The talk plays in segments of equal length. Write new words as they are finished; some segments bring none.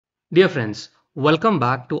Dear friends, welcome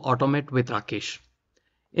back to Automate with Rakesh.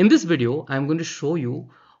 In this video, I'm going to show you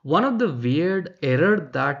one of the weird error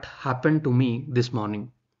that happened to me this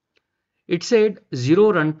morning. It said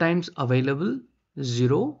 0 runtimes available,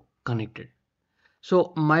 0 connected.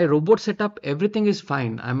 So my robot setup, everything is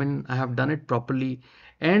fine. I have done it properly.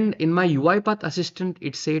 And in my UiPath assistant,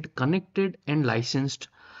 it said connected and licensed.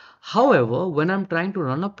 However, when I'm trying to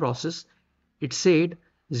run a process, it said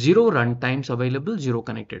 0 runtimes available, 0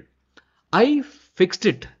 connected. I fixed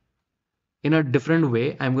it in a different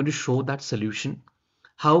way. I'm going to show that solution.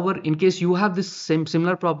 However, in case you have this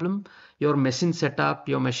similar problem, your machine setup,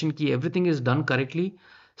 your machine key, everything is done correctly,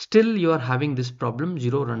 still you are having this problem,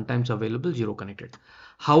 0 runtimes available, 0 connected.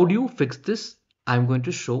 How do you fix this? I'm going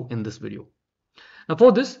to show in this video. Now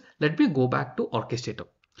for this, let me go back to Orchestrator.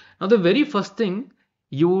 Now the very first thing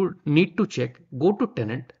you need to check, go to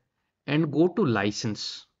tenant and go to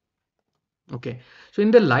license. Okay, so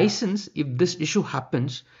in the license, if this issue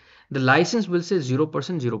happens, the license will say 0%,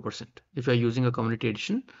 0%. If you're using a community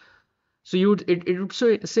edition, so it would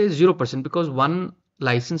say 0% because one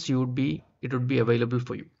license it would be available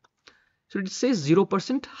for you. So it says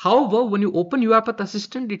 0%. However, when you open UiPath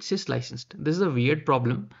Assistant, it says licensed. This is a weird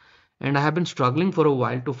problem, and I have been struggling for a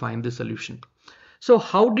while to find the solution. So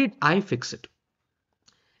how did I fix it?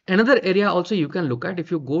 Another area also you can look at,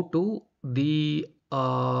 if you go to the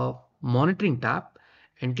monitoring tab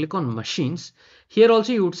and click on machines, here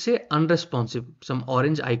also you would say unresponsive. Some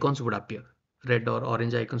orange icons would appear, red or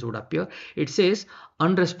orange icons would appear. It says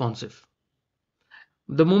unresponsive.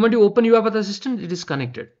 The moment you open UiPath Assistant, it is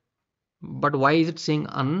connected. But why is it saying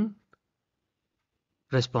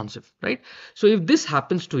unresponsive, right? So if this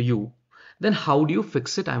happens to you, then how do you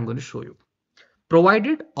fix it? I'm going to show you.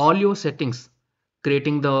 Provided all your settings,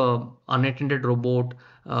 creating the unattended robot,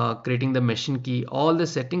 creating the machine key, all the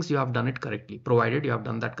settings you have done it correctly, provided you have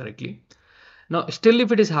done that correctly. Now still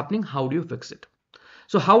if it is happening, how do you fix it?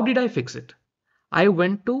 So how did I fix it? I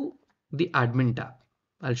went to the admin tab.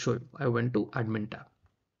 I'll show you. I went to admin tab.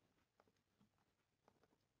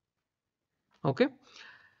 Okay.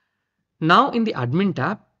 Now in the admin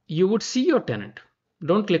tab, you would see your tenant.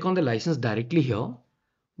 Don't click on the license directly here.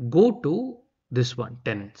 Go to this one,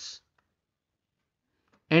 tenants.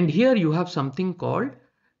 And here you have something called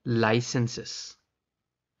licenses.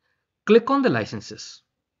 Click on the licenses.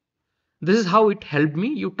 This is how it helped me.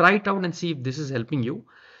 You try it out and see if this is helping you.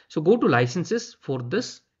 So go to licenses for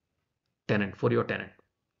this tenant, for your tenant.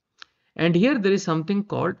 And here there is something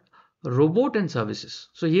called robot and services.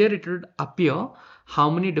 So here it would appear how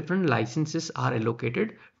many different licenses are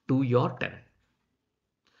allocated to your tenant.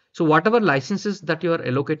 So whatever licenses that you are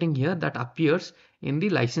allocating here, that appears in the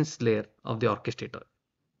license layer of the orchestrator.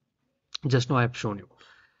 Just now I have shown you.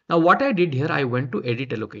 Now what I did here, I went to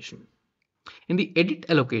edit allocation. In the edit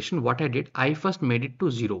allocation, what I did, I first made it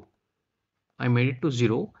to 0. I made it to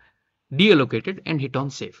 0, deallocated and hit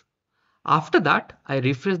on save. After that, I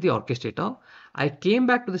refreshed the orchestrator. I came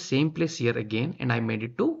back to the same place here again and I made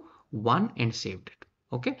it to 1 and saved it.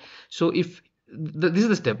 Okay. So if this is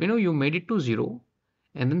the step, you made it to 0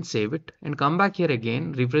 and then save it and come back here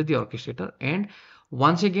again, refresh the orchestrator and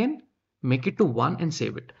once again make it to 1 and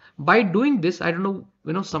save it. By doing this, I don't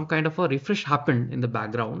know, some kind of a refresh happened in the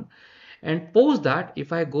background, and post that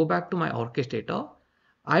if I go back to my orchestrator,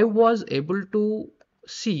 I was able to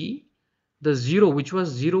see the 0, which was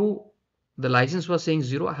 0, the license was saying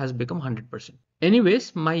 0, has become 100%.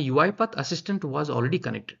 Anyways, my UiPath assistant was already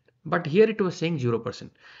connected, but here it was saying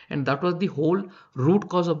 0%, and that was the whole root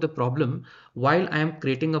cause of the problem. While I am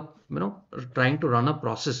creating a, trying to run a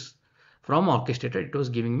process from orchestrator, it was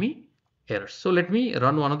giving me errors. So let me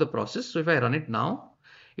run one of the process. So if I run it now,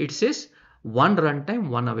 it says 1 runtime,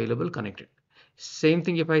 1 available connected. Same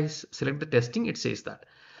thing if I select the testing, it says that.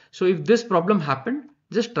 So if this problem happened,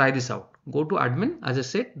 just try this out. Go to admin. As I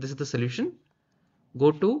said, this is the solution.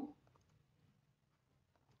 Go to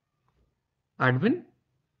admin,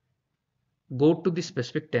 go to the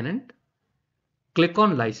specific tenant, click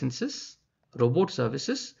on licenses, robot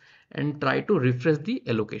services, and try to refresh the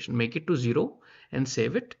allocation. Make it to 0 and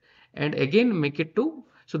save it. And again, make it to,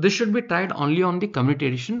 so this should be tried only on the community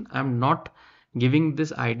edition. I'm not giving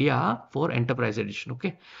this idea for enterprise edition.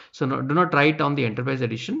 Okay. So do not try it on the enterprise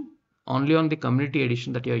edition. Only on the community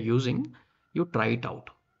edition that you are using, you try it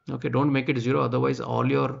out. Okay. Don't make it 0. Otherwise, all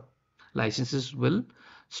your licenses will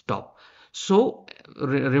stop. So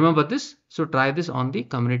remember this. So try this on the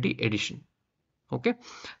community edition. Okay.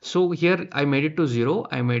 So here I made it to 0.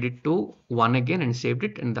 I made it to 1 again and saved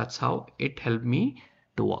it. And that's how it helped me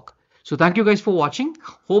to work. So thank you guys for watching.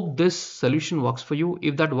 Hope this solution works for you.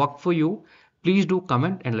 If that worked for you, please do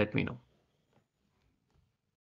comment and let me know.